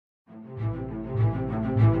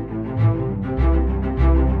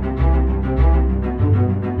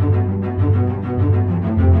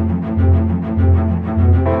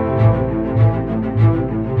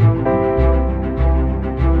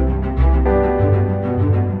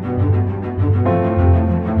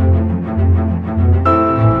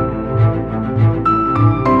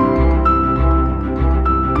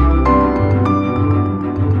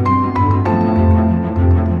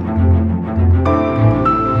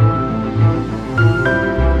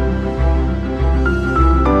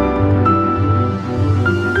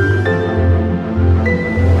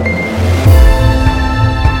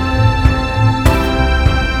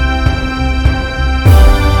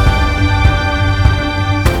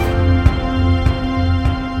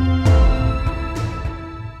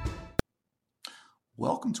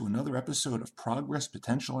episode of Progress,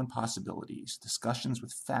 Potential, and Possibilities, discussions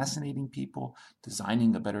with fascinating people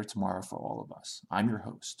designing a better tomorrow for all of us. I'm your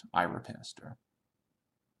host, Ira Pastor.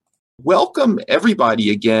 Welcome, everybody,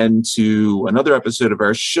 again to another episode of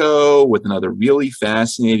our show with another really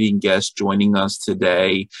fascinating guest joining us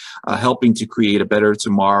today, helping to create a better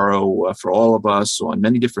tomorrow for all of us on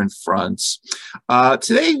many different fronts.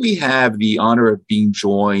 Today, we have the honor of being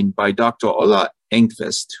joined by Dr. Ola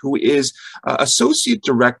Engqvist, who is Associate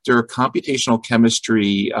Director, Computational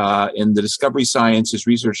Chemistry in the Discovery Sciences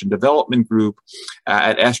Research and Development Group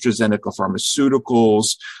at AstraZeneca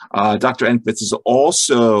Pharmaceuticals. Dr. Engqvist is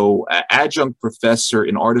also Adjunct Professor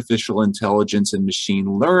in Artificial Intelligence and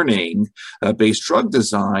Machine Learning based drug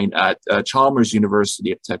design at Chalmers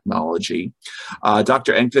University of Technology.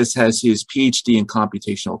 Dr. Engqvist has his PhD in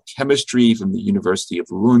Computational Chemistry from the University of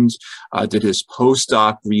Lund, did his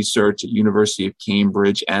postdoc research at University of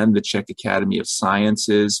Cambridge and the Czech Academy of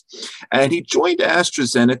Sciences. And he joined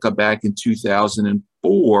AstraZeneca back in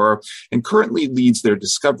 2004 and currently leads their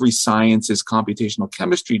Discovery Sciences computational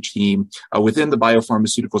chemistry team within the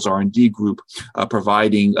biopharmaceuticals R&D group,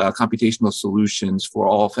 providing computational solutions for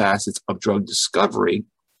all facets of drug discovery.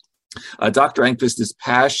 Dr. Engqvist is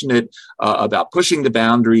passionate about pushing the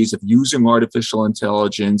boundaries of using artificial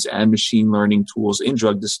intelligence and machine learning tools in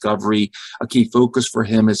drug discovery. A key focus for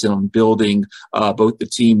him is on building both the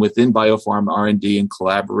team within biopharma R&D and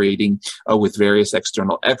collaborating with various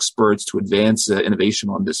external experts to advance innovation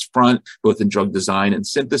on this front, both in drug design and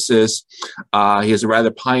synthesis. He has a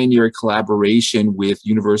rather pioneering collaboration with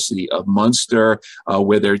University of Munster,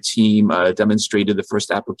 where their team demonstrated the first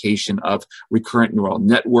application of recurrent neural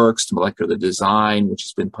networks to molecular design, which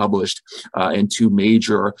has been published in two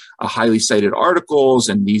major highly cited articles.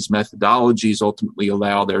 And these methodologies ultimately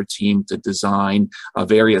allow their team to design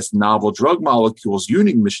various novel drug molecules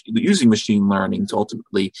using machine learning to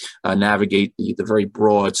ultimately navigate the very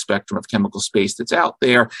broad spectrum of chemical space that's out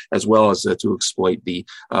there, as well as to exploit the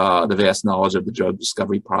vast knowledge of the drug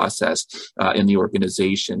discovery process in the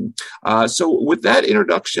organization. So with that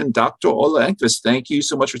introduction, Dr. Ola Engqvist, thank you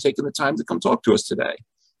so much for taking the time to come talk to us today.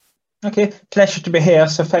 Okay, pleasure to be here.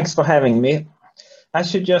 So thanks for having me. I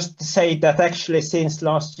should just say that actually since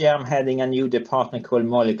last year, I'm heading a new department called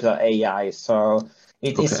Molecular AI. So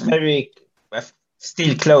it is very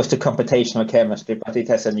still close to computational chemistry, but it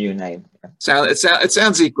has a new name. It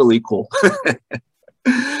sounds equally cool.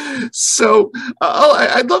 So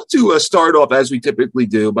I'd love to start off, as we typically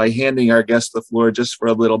do, by handing our guest the floor just for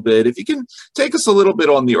a little bit. If you can take us a little bit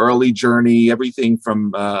on the early journey, everything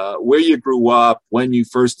from where you grew up, when you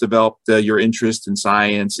first developed your interest in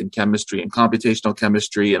science and chemistry and computational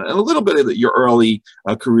chemistry, and a little bit of your early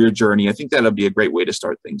career journey. I think that would be a great way to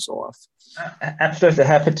start things off. Absolutely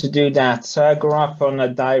happy to do that. So I grew up on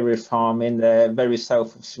a dairy farm in the very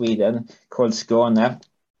south of Sweden called Skåne.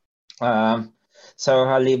 So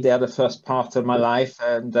I lived there the first part of my life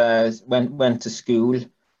and went to school.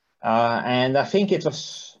 And I think it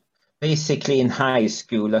was basically in high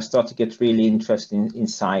school I started to get really interested in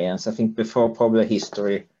science. I think before probably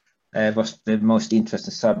history was the most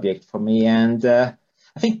interesting subject for me. And I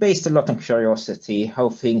think based a lot on curiosity, how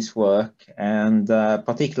things work, and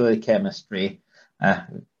particularly chemistry,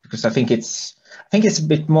 because I think it's a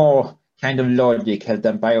bit more kind of logical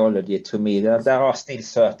than biology to me. There are still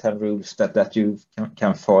certain rules that you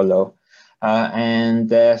can follow.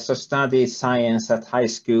 So studied science at high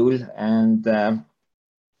school, and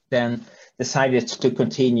then decided to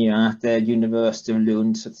continue at the University of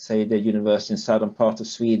Lund, so to say the university in southern part of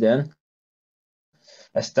Sweden.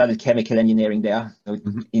 I studied chemical engineering there.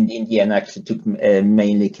 In the end, I actually took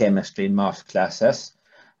mainly chemistry and math classes.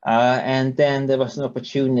 And then there was an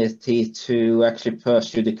opportunity to actually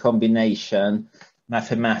pursue the combination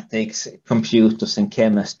mathematics, computers, and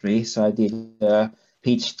chemistry. So I did a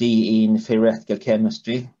PhD in theoretical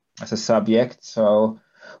chemistry as a subject. So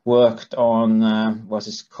worked on what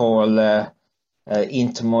is called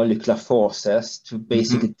intermolecular forces to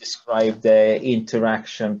basically describe the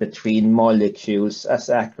interaction between molecules as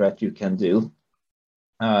accurate you can do.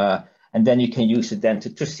 And then you can use it then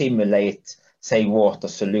to simulate, say, water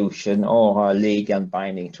solution or a ligand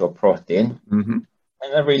binding to a protein. And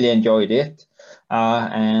I really enjoyed it.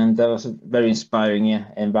 And that was a very inspiring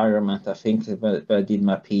environment, I think, where I did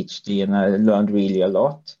my PhD, and I learned really a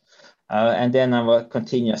lot. And then I will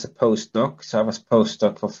continue as a postdoc. So I was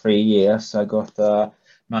postdoc for 3 years. I got a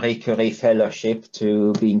Marie Curie fellowship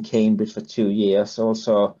to be in Cambridge for 2 years.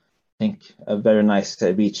 Also, I think a very nice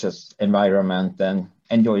research environment, and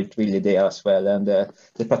enjoyed it really there as well. And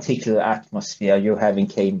the particular atmosphere you have in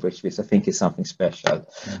Cambridge, which I think is something special.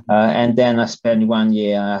 Mm-hmm. And then I spent 1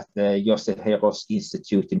 year at the Josef Hejrovský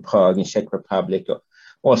Institute in Prague, in Czech Republic,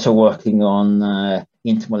 also working on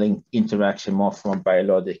intermolecular interaction more from a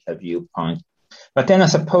biological viewpoint. But then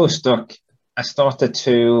as a postdoc, I started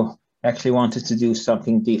to actually wanted to do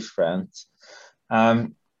something different.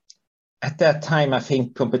 At that time, I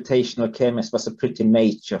think computational chemistry was a pretty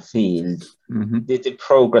major field. Mm-hmm. The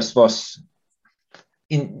progress was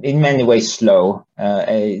in many ways slow.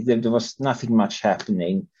 There was nothing much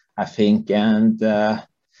happening, I think. And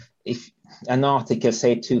if an article,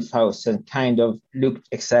 say 2000, kind of looked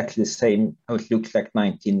exactly the same how it looked like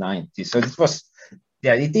 1990. So it was,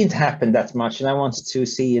 it didn't happen that much. And I wanted to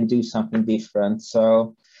see and do something different.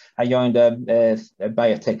 So I joined a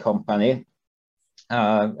biotech company.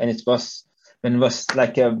 And it was when it was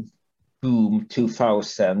like a boom,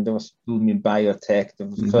 2000, there was boom in biotech.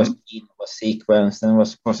 The first gene was sequenced, and there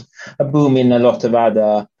was a boom in a lot of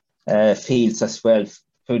other fields as well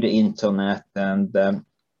through the internet, and that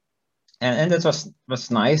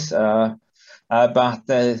was nice. But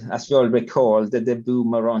as we all recall, the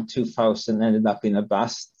boom around 2000 ended up in a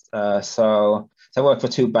bust. So I worked for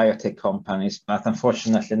 2 biotech companies, but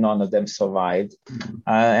unfortunately none of them survived.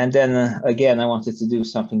 And then again, I wanted to do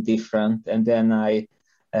something different. And then I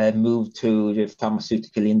moved to the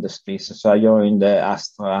pharmaceutical industry. So I joined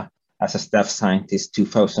Astra as a staff scientist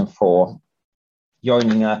 2004,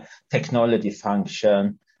 joining a technology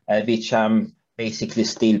function, which I'm basically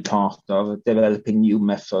still part of, developing new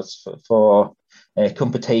methods for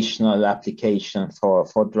computational application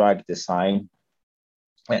for drug design.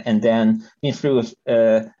 And then been through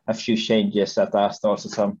a few changes at Astra, also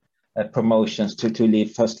some promotions to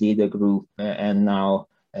first lead a group, and now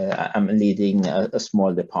I'm leading a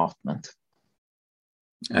small department.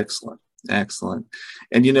 Excellent.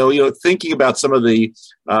 And thinking about some of the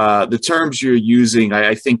terms you're using,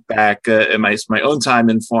 I think back in my own time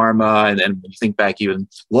in pharma, and think back even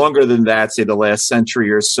longer than that, say the last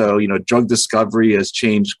century or so. Drug discovery has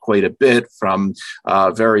changed quite a bit from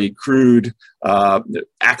very crude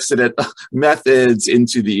accident methods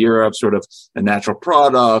into the era of sort of natural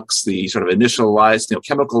products, the sort of initialized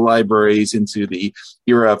chemical libraries, into the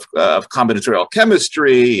era of combinatorial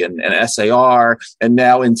chemistry and SAR, and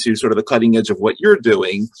now into sort of the cutting edge of what you're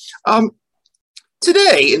doing.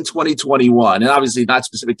 Today in 2021, and obviously not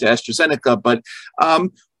specific to AstraZeneca, but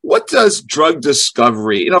what does drug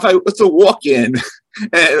discovery, if I was to walk in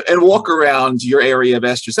and walk around your area of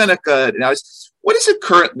AstraZeneca, now what does it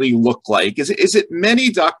currently look like? Is it many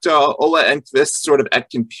Dr. Ola Enqvist sort of at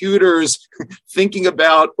computers thinking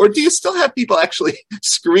about, or do you still have people actually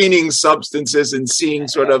screening substances and seeing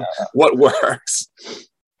sort of what works?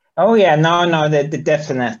 Oh yeah, no,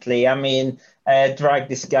 definitely. I mean, drug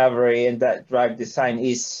discovery and that drug design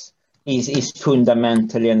is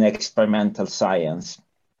fundamentally an experimental science,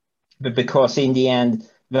 but because in the end,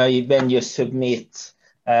 when you submit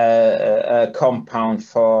a compound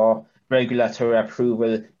for regulatory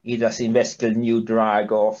approval, either as investigational new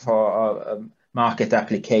drug or for a market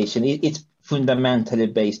application, it's fundamentally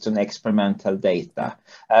based on experimental data.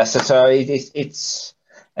 So it's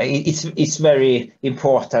very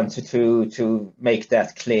important to make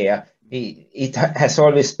that clear. It has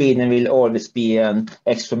always been and will always be an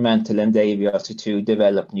experimental endeavor to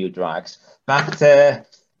develop new drugs. But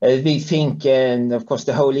we think, and of course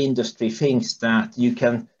the whole industry thinks, that you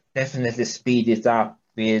can definitely speed it up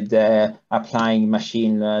with applying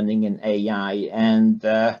machine learning and AI, and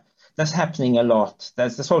that's happening a lot.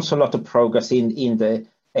 There's also a lot of progress in the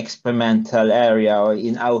experimental area, or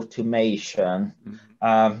in automation.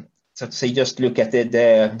 So you just look at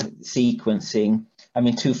the sequencing. I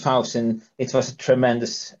mean, 2000, it was a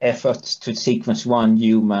tremendous effort to sequence one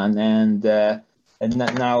human, and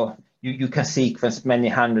now you can sequence many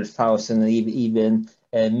 100,000, even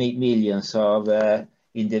millions of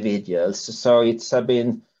individuals. So it's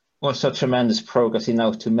been also tremendous progress in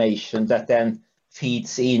automation that then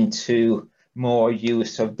feeds into more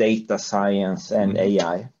use of data science and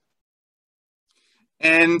AI.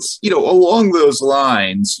 And, along those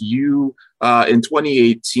lines, you, in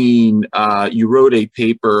 2018, you wrote a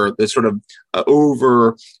paper that sort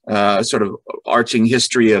of arching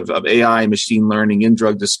history of AI, machine learning in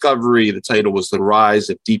drug discovery. The title was The Rise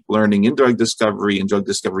of Deep Learning in Drug Discovery in Drug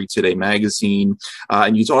Discovery Today magazine.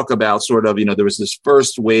 And you talk about there was this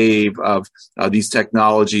first wave of these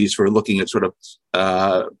technologies for looking at sort of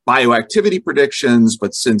bioactivity predictions,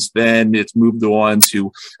 but since then it's moved on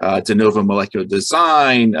to de novo molecular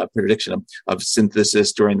design, prediction of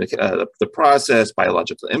synthesis during the process,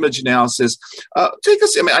 biological image analysis. Take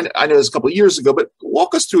us, I know this a couple of years ago, but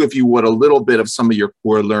walk us through, if you would, a little bit of some of your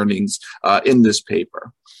core learnings in this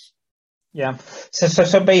paper. Yeah.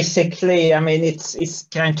 So basically, it's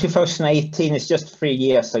kind of 2018. It's just 3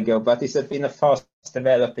 years ago, but it's been a fast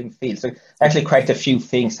developing field. So actually, quite a few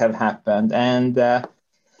things have happened, and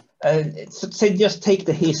so just take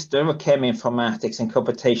the history of cheminformatics and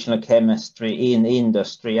computational chemistry in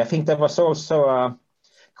industry. I think there was also a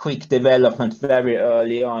quick development very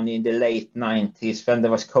early on in the late 90s when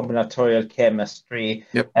there was combinatorial chemistry.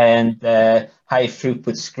 Yep. And high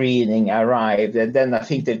throughput screening arrived. And then I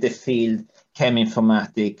think that the field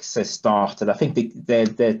cheminformatics started. I think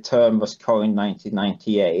the term was coined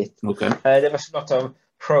 1998. Okay. There was a lot of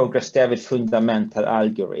progress there with fundamental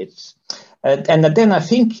algorithms. And then I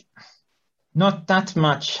think not that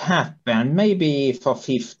much happened, maybe for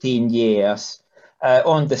 15 years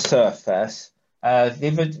on the surface. We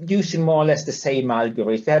were using more or less the same algorithm.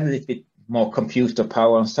 We had a little bit more computer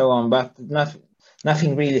power and so on, but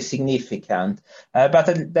nothing really significant.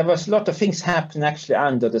 But there was a lot of things happening actually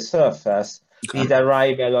under the surface with the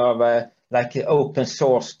arrival of like open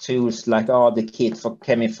source tools like RDKit for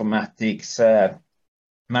cheminformatics,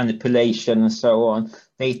 manipulation and so on,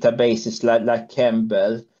 databases like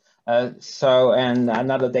Campbell. And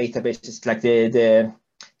another database is like the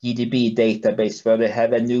GDB database, where they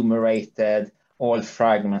have enumerated all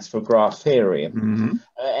fragments for graph theory. Mm-hmm.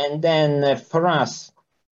 And then for us,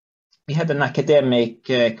 we had an academic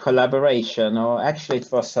collaboration, or actually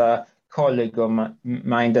it was a colleague of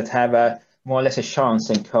mine that had more or less a chance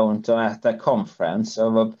encounter at a conference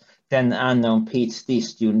of a then unknown PhD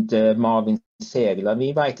student, Marvin Segler. We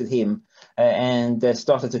invited him and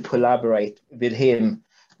started to collaborate with him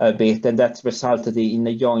a bit, and that resulted in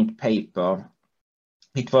a joint paper.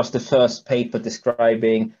 It was the first paper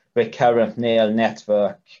describing recurrent neural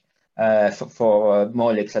network for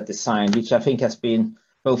molecular design, which I think has been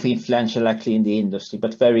both influential actually in the industry,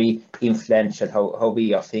 but very influential how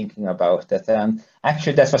we are thinking about it. And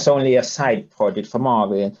actually that was only a side project for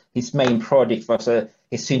Marvin. His main project was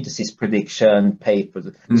his synthesis prediction paper,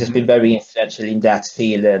 which has been very influential in that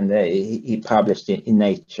field, and he published in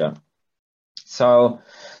Nature. So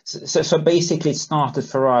basically it started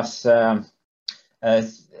for us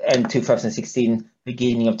in 2016,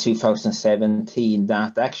 beginning of 2017,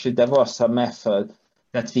 that actually there was a method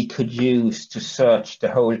that we could use to search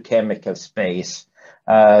the whole chemical space,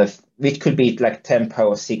 which could be like 10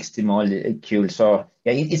 power 60 molecules. Or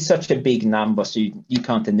it's such a big number, so you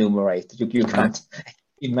can't enumerate it. You can't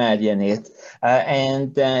imagine it.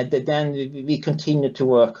 And then we continued to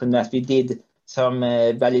work on that. We did some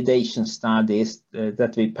validation studies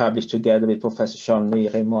that we published together with Professor Jean-Louis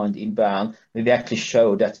Raymond in Bern. We actually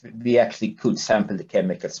showed that we actually could sample the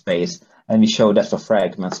chemical space, and we showed that for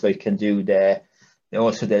fragments where you can do the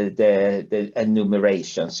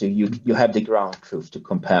enumeration. So you have the ground truth to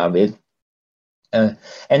compare with. And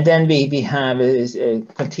then we have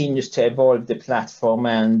continues to evolve the platform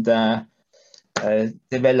and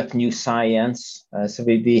develop new science. So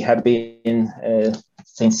we have been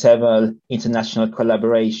in several international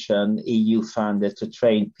collaboration, EU funded, to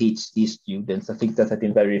train PhD students. I think that has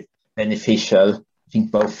been very beneficial, I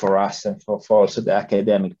think both for us and for also the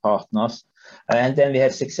academic partners. And then we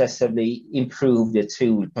have successfully improved the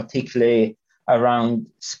tool, particularly around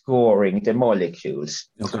scoring the molecules.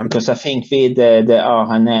 Okay. Because I think with the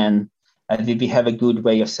RNN, we have a good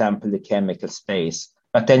way of sampling the chemical space.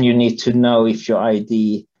 But then you need to know if your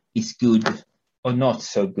ID is good or not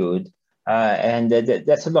so good. And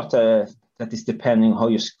that's a lot that is depending on how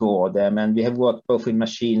you score them. And we have worked both with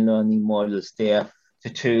machine learning models there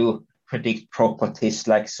to predict properties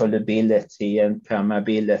like solubility and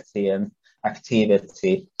permeability and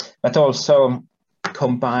activity, but also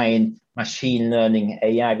combine machine learning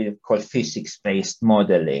AI with called physics-based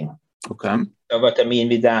modeling. Okay. So what I mean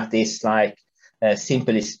with that is like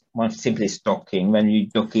simply stocking, when you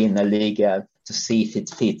look in a ligand to see if it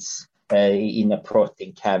fits in a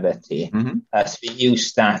protein cavity. Mm-hmm. So we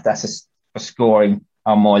use that for scoring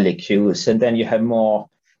our molecules, and then you have more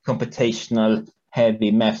computational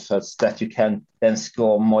heavy methods that you can then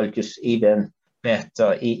score molecules even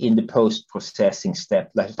better in the post-processing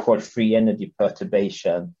step, like called free energy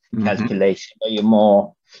perturbation calculation, where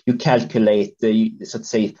you calculate so to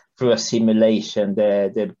say through a simulation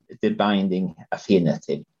the binding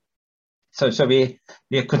affinity. So we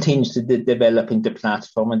are continuously developing the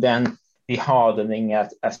platform, and then we hardening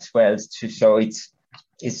as well so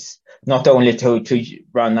it's not only to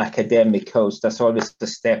run academic codes. There's always the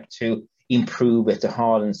step to improve it, to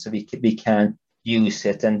harden, so we can use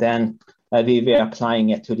it, and then we are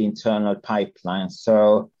applying it to the internal pipeline.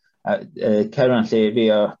 So Currently, we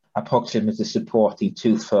are approximately supporting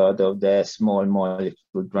 2/3 of the small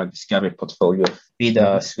molecule drug discovery portfolio with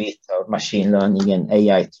a suite of machine learning and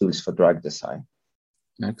AI tools for drug design.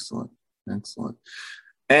 Excellent, excellent.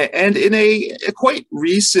 And in a quite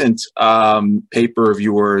recent paper of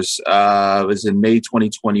yours, it was in May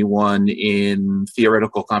 2021 in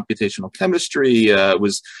Theoretical Computational Chemistry. It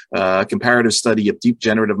was a comparative study of deep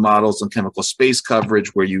generative models on chemical space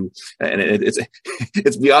coverage, where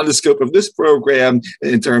it's beyond the scope of this program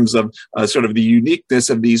in terms of sort of the uniqueness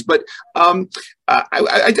of these. But I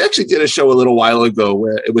actually did a show a little while ago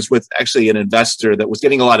where it was with actually an investor that was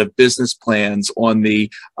getting a lot of business plans on the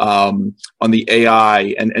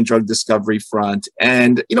AI and drug discovery front.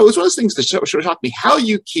 And, you know, it was one of those things that sort of shocked me how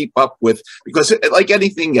you keep up with, because like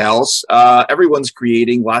anything else, everyone's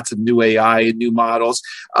creating lots of new AI and new models.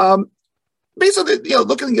 Based on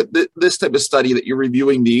looking at this type of study that you're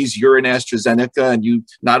reviewing you're in AstraZeneca, and you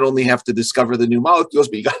not only have to discover the new molecules,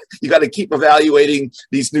 but you got to keep evaluating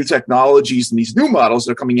these new technologies and these new models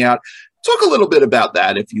that are coming out. Talk a little bit about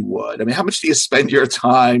that, if you would. I mean, how much do you spend your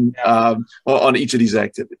time on each of these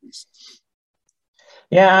activities?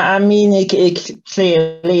 Yeah, I mean, it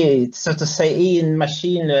clearly, so to say, in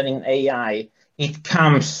machine learning and AI, it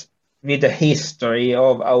comes with a history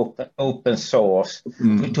of open source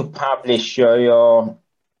to publish your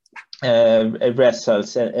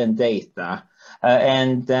results and data.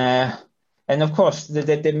 And of course,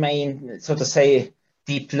 the main, so to say,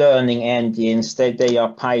 deep learning engines, they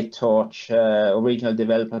are PyTorch, original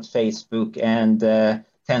development Facebook, and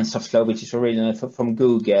TensorFlow, which is originally from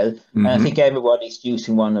Google. And I think everybody's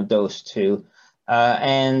using one of those two.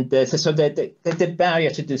 So the barrier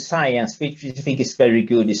to do science, which I think is very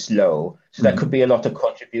good, is low. So there could be a lot of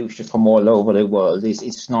contribution from all over the world.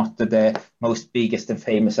 It's not the most biggest and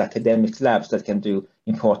famous academic labs that can do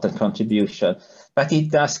important contribution, but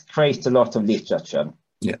it does create a lot of literature.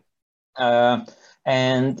 Yeah.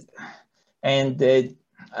 And a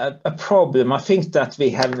problem I think that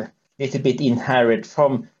we have a little bit inherited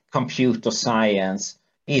from computer science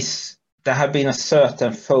is there have been a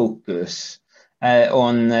certain focus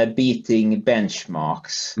on beating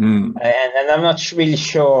benchmarks. And I'm not really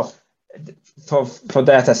sure for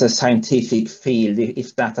that as a scientific field,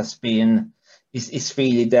 if that has been, is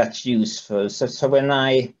really that useful. So when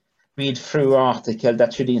I read through article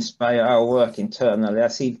that should inspire our work internally, I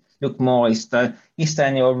see, look more, is there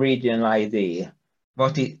any original idea?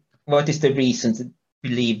 What is the reason to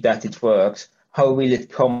believe that it works? How will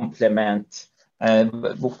it complement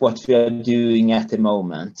what we are doing at the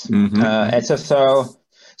moment? And so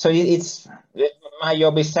it's, my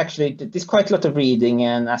job is actually, there's quite a lot of reading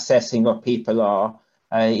and assessing what people are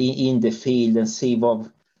in the field, and see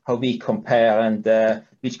how we compare, and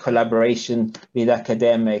which collaboration with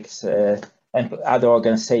academics and other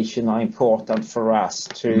organizations are important for us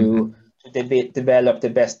to develop the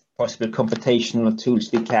best possible computational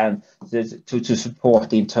tools we can to support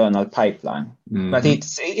the internal pipeline. But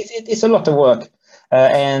it's a lot of work,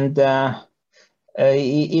 and that's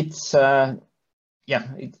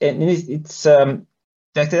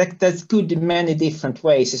good in many different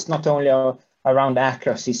ways. It's not only around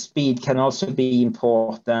accuracy, speed can also be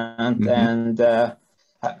important, and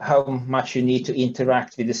how much you need to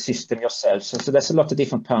interact with the system yourself. So there's a lot of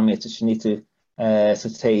different parameters you need to so to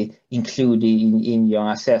say include in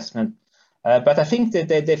your assessment. But I think that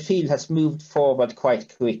the field has moved forward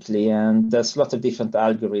quite quickly, and there's a lot of different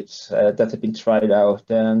algorithms that have been tried out.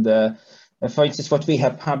 And for instance, what we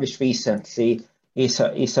have published recently is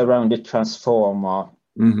around the transformer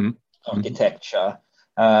architecture,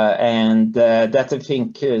 and that I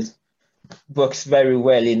think works very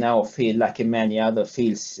well in our field, like in many other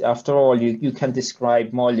fields. After all, you can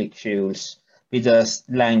describe molecules with a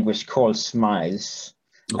language called SMILES,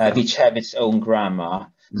 which have its own grammar.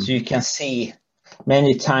 So you can see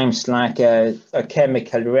many times like a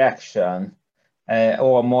chemical reaction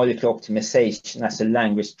or molecular optimization as a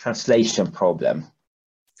language translation problem.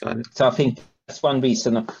 Got it. So I think that's one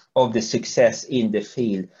reason of the success in the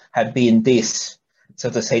field have been this, so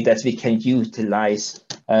to say, that we can utilize,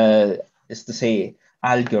 is to say,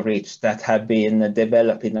 algorithms that have been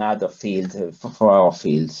developed in other fields for our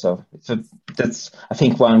field. So that's, I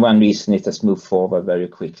think, one reason it has moved forward very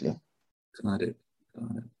quickly. Got it.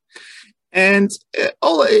 And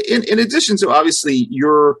Ola, in addition to obviously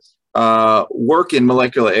your work in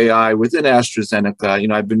molecular AI within AstraZeneca,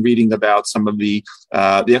 I've been reading about some of the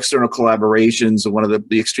external collaborations, and one of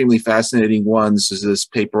the extremely fascinating ones is this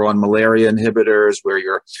paper on malaria inhibitors, where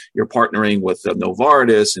you're partnering with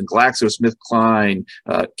Novartis and GlaxoSmithKline,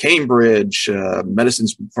 Cambridge,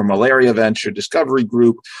 Medicines for Malaria Venture Discovery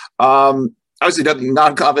Group. obviously nothing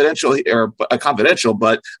non-confidential or confidential,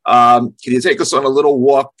 but can you take us on a little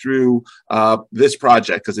walk through this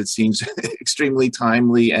project, because it seems extremely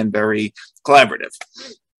timely and very collaborative?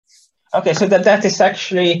 Okay, so that is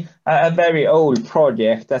actually a very old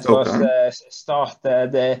project that was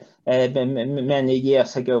started many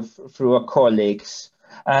years ago through our colleagues,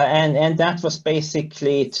 and that was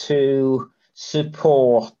basically to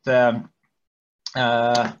support to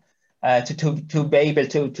be able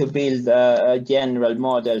to build a general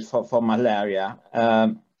model for malaria,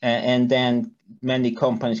 and then many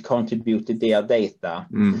companies contributed their data,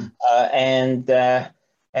 and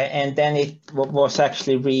then it was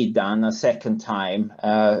actually redone a second time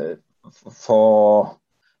for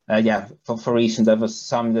reason there was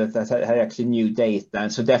some that had actually new data,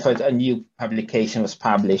 and so therefore a new publication was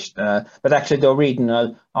published. But actually the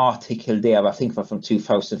original article there, I think, was from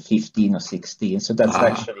 2015 or 16, so that's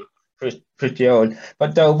actually pretty old.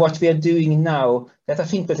 But though what we are doing now, that I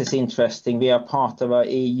think that is interesting, we are part of a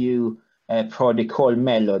EU project called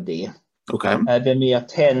Melody. Okay. Then we are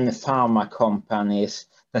 10 pharma companies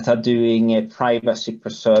that are doing privacy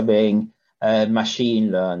preserving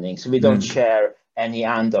machine learning. So we don't share any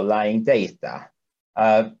underlying data,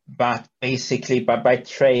 but basically by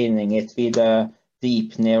training it with a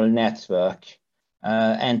deep neural network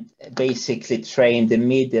and basically train the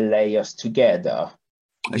middle layers together,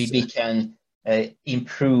 we can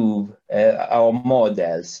improve our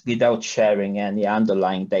models without sharing any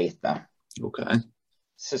underlying data. Okay.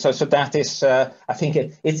 So that is, I think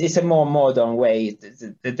it's a more modern way.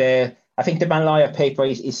 I think the malaria paper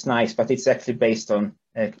is nice, but it's actually based on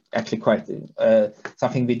actually quite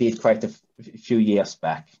something we did quite a few years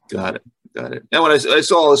back. Got it. And when I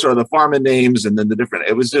saw sort of the pharma names and then the different,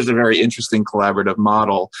 it was just a very interesting collaborative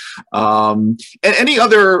model. And any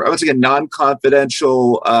other, I would say,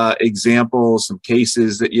 non-confidential examples, some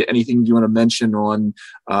cases anything you want to mention on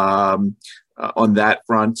that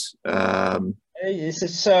front?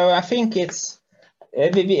 So I think it's,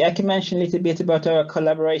 I can mention a little bit about our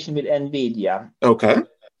collaboration with NVIDIA. Okay.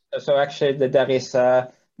 So actually there is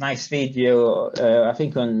a nice video, I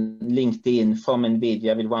think on LinkedIn from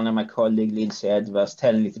NVIDIA with one of my colleagues, Lindsay Edwards,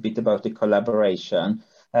 telling a little bit about the collaboration.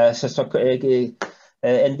 NVIDIA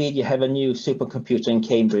have a new supercomputer in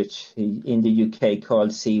Cambridge in the UK called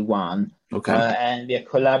C1. Okay. And we are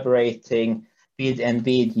collaborating with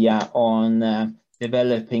NVIDIA on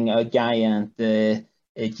developing a giant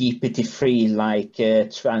GPT-3 like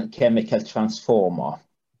chemical transformer.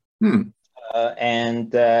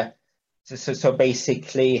 So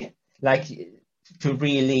basically, like, to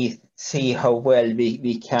really see how well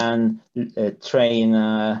we can train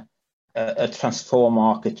a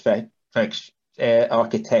transformer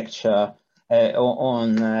architecture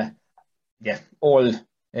on all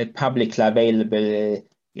publicly available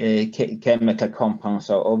chemical compounds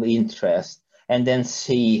of interest, and then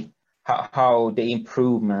see how the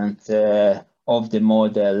improvement of the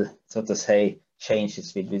model, so to say,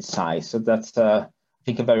 changes with size. So that's, I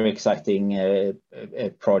think, a very exciting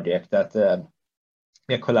project that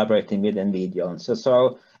we are collaborating with NVIDIA on.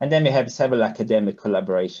 So, and then we have several academic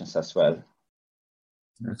collaborations as well.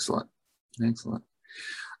 Excellent.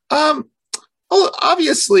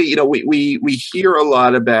 Obviously, we hear a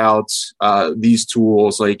lot about these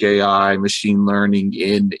tools like AI, machine learning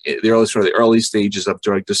in the early stages of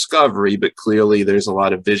drug discovery, but clearly there's a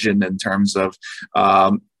lot of vision in terms of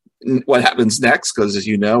what happens next, because as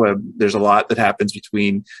you know, there's a lot that happens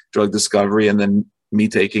between drug discovery and then me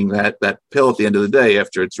taking that pill at the end of the day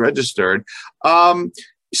after it's registered.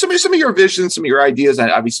 Some of your visions, some of your ideas, and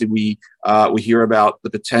obviously we hear about the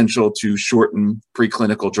potential to shorten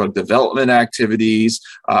preclinical drug development activities,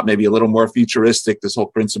 maybe a little more futuristic, this whole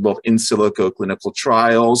principle of in silico clinical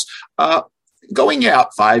trials. Going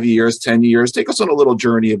out 5 years, 10 years, take us on a little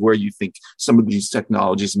journey of where you think some of these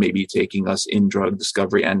technologies may be taking us in drug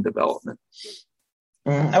discovery and development.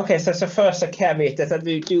 Okay, so first a caveat that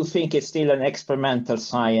we do think it's still an experimental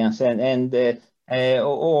science, and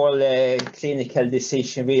all clinical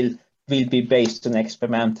decision will be based on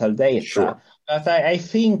experimental data. Sure. But I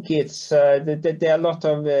think it's there are a lot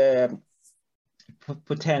of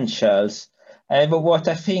potentials. But what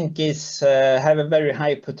I think is have a very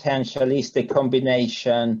high potential is the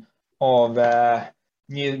combination of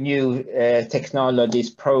new technologies,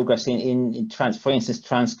 progress in for instance,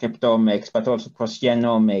 transcriptomics, but also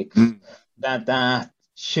cross-genomics, that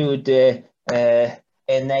should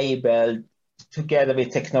enable, together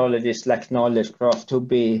with technologies like knowledge graph, to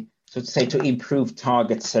be, so to say, to improve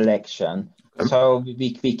target selection. So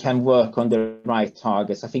we can work on the right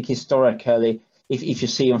targets. I think historically, if you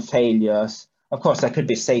see on failures, of course there could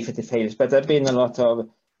be safety failures, but there have been a lot of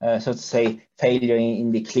so to say, failure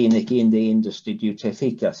in the clinic, in the industry due to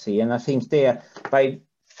efficacy. And I think there, by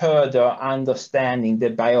further understanding the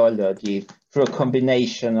biology through a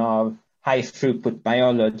combination of high throughput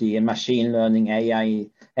biology and machine learning, AI,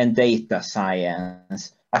 and data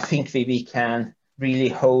science, I think we can really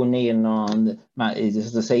hone in on, so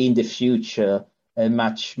to say, in the future,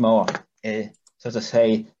 much more, so to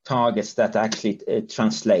say, targets that actually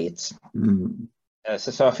translates.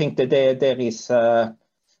 So I think that there is an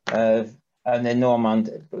enormous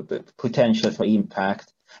potential for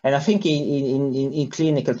impact. And I think in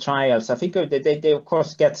clinical trials, I think they of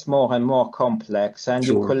course gets more and more complex, and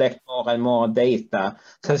you collect more and more data.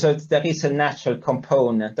 So there is a natural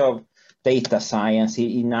component of data science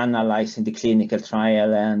in analyzing the clinical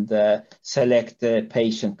trial and select the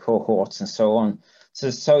patient cohorts and so on.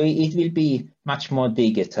 So it will be much more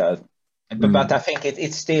digital. But I think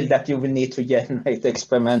it's still that you will need to generate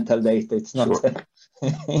experimental data. It's not.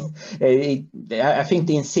 I think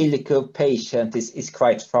the in silico patient is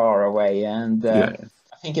quite far away, and I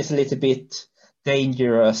think it's a little bit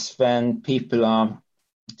dangerous when people are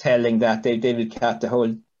telling that they will cut the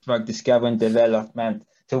whole drug discovery and development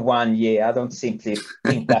to 1 year. I don't simply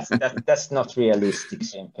think that's not realistic.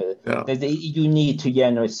 Simple. You need to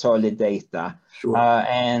generate solid data,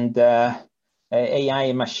 and AI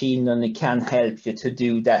and machine learning can help you to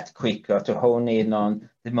do that quicker, to hone in on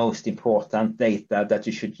the most important data that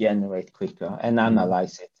you should generate quicker and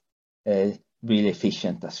analyze it really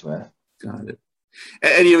efficient as well. Got it.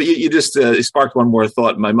 And you just sparked one more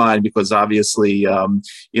thought in my mind, because obviously,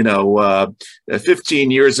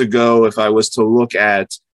 15 years ago, if I was to look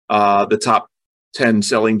at the top 10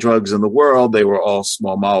 selling drugs in the world, they were all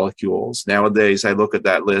small molecules. Nowadays, I look at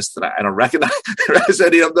that list and I don't recognize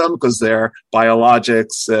any of them because they're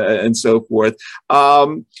biologics and so forth.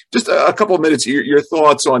 Just a couple of minutes, your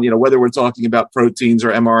thoughts on, whether we're talking about proteins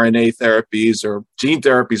or mRNA therapies or gene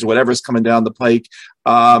therapies or whatever's coming down the pike.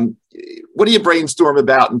 What do you brainstorm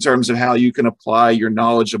about in terms of how you can apply your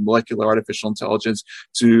knowledge of molecular artificial intelligence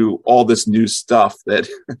to all this new stuff that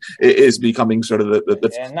is becoming sort of the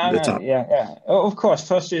top? Yeah. Of course,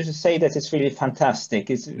 first you should say that it's really fantastic.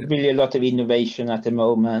 It's really a lot of innovation at the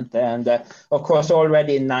moment. And of course,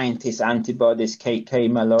 already in the 90s, antibodies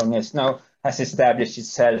came along, as now has established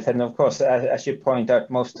itself. And of course, as you point out,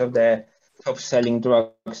 most of the top selling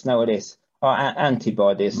drugs nowadays are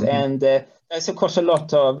antibodies. And there's, of course, a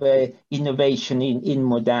lot of innovation in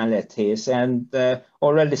modalities, and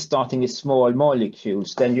already starting with small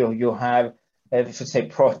molecules. Then you have, say,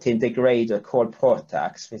 protein degrader called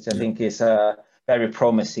PROTACs, which I think is a very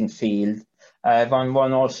promising field.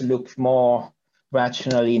 One also looks more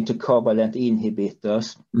rationally into covalent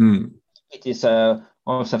inhibitors. It is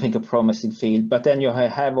also, I think, a promising field. But then you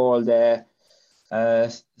have all the,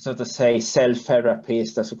 so to say, cell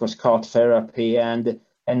therapies, that's of course CAR therapy, and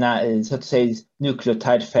so to say,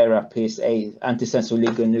 nucleotide therapies, antisense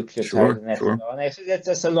oligonucleotide. Sure.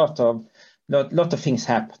 There's a lot of things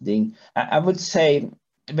happening. I would say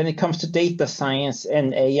when it comes to data science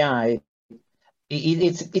and AI,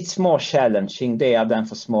 it's more challenging there than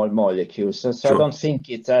for small molecules. So sure. I don't think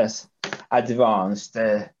it's as advanced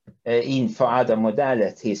for other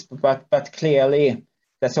modalities, but clearly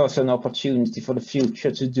there's also an opportunity for the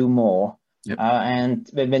future to do more. Yep. And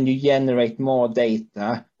when you generate more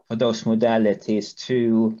data for those modalities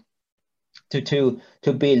to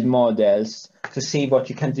build models, to see what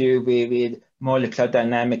you can do with molecular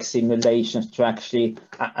dynamic simulations to actually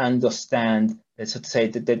understand, so to say,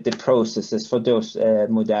 the processes for those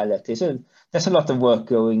modalities. So there's a lot of work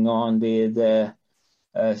going on with,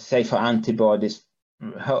 say, for antibodies.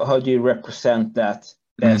 How do you represent that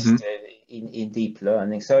best in deep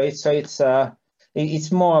learning? So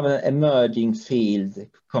it's more of an emerging field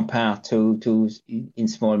compared to in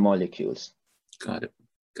small molecules. Got it.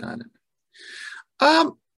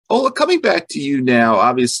 Ola, coming back to you now,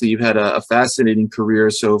 obviously you've had a fascinating career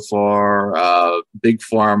so far, big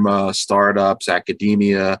pharma, startups,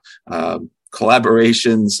 academia,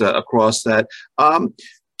 collaborations across that.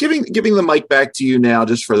 Giving the mic back to you now,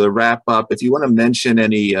 just for the wrap up, if you want to mention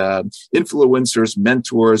any influencers,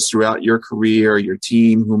 mentors throughout your career, your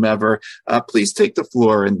team, whomever, please take the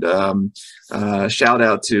floor and shout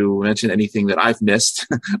out to mention anything that I've missed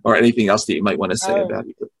or anything else that you might want to say about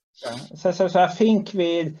you. So I think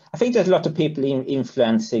there's a lot of people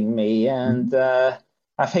influencing me, and I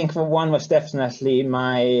think one was definitely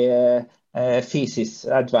my thesis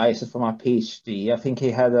advisor for my PhD. I think he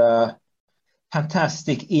had a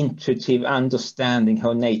fantastic intuitive understanding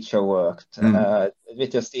how nature worked,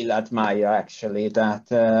 which I still admire, actually,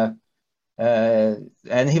 that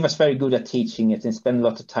And he was very good at teaching it and spent a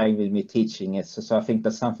lot of time with me teaching it. So I think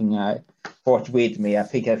that's something I brought with me. I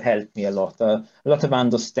think it helped me a lot of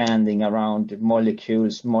understanding around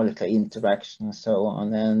molecules, molecular interaction, and so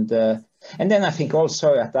on. And then I think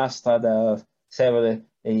also at Astra there are several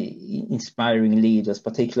inspiring leaders,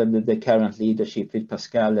 particularly the current leadership with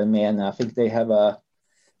Pascal and Mena. I think they have a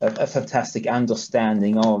fantastic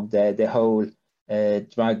understanding of the whole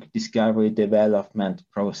drug discovery development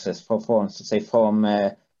process from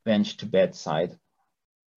bench to bedside.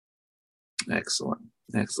 Excellent.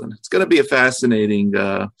 It's going to be a fascinating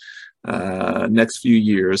next few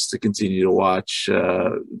years to continue to watch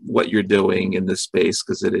what you're doing in this space,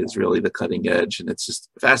 because it is really the cutting edge, and it's just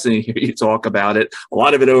fascinating to hear you talk about it. A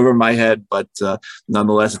lot of it over my head, but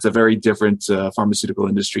nonetheless, it's a very different pharmaceutical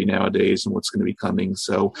industry nowadays and what's going to be coming.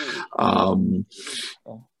 So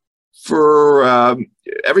for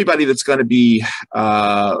everybody that's going to be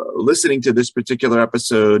listening to this particular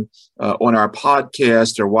episode on our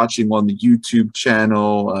podcast or watching on the YouTube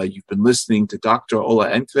channel, you've been listening to Dr. Ola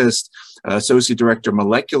Enquist, Associate Director,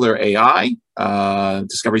 Molecular AI,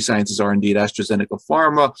 Discovery Sciences R&D at AstraZeneca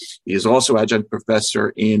Pharma. He is also Adjunct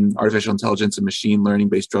Professor in Artificial Intelligence and Machine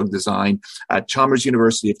Learning-Based Drug Design at Chalmers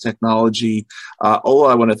University of Technology. Ola,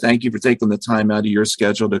 I want to thank you for taking the time out of your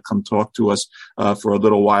schedule to come talk to us for a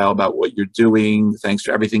little while about what you're doing. Thanks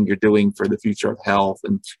for everything you're doing for the future of health.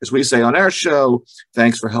 And as we say on our show,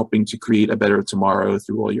 thanks for helping to create a better tomorrow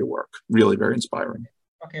through all your work. Really very inspiring.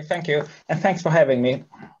 Okay, thank you. And thanks for having me.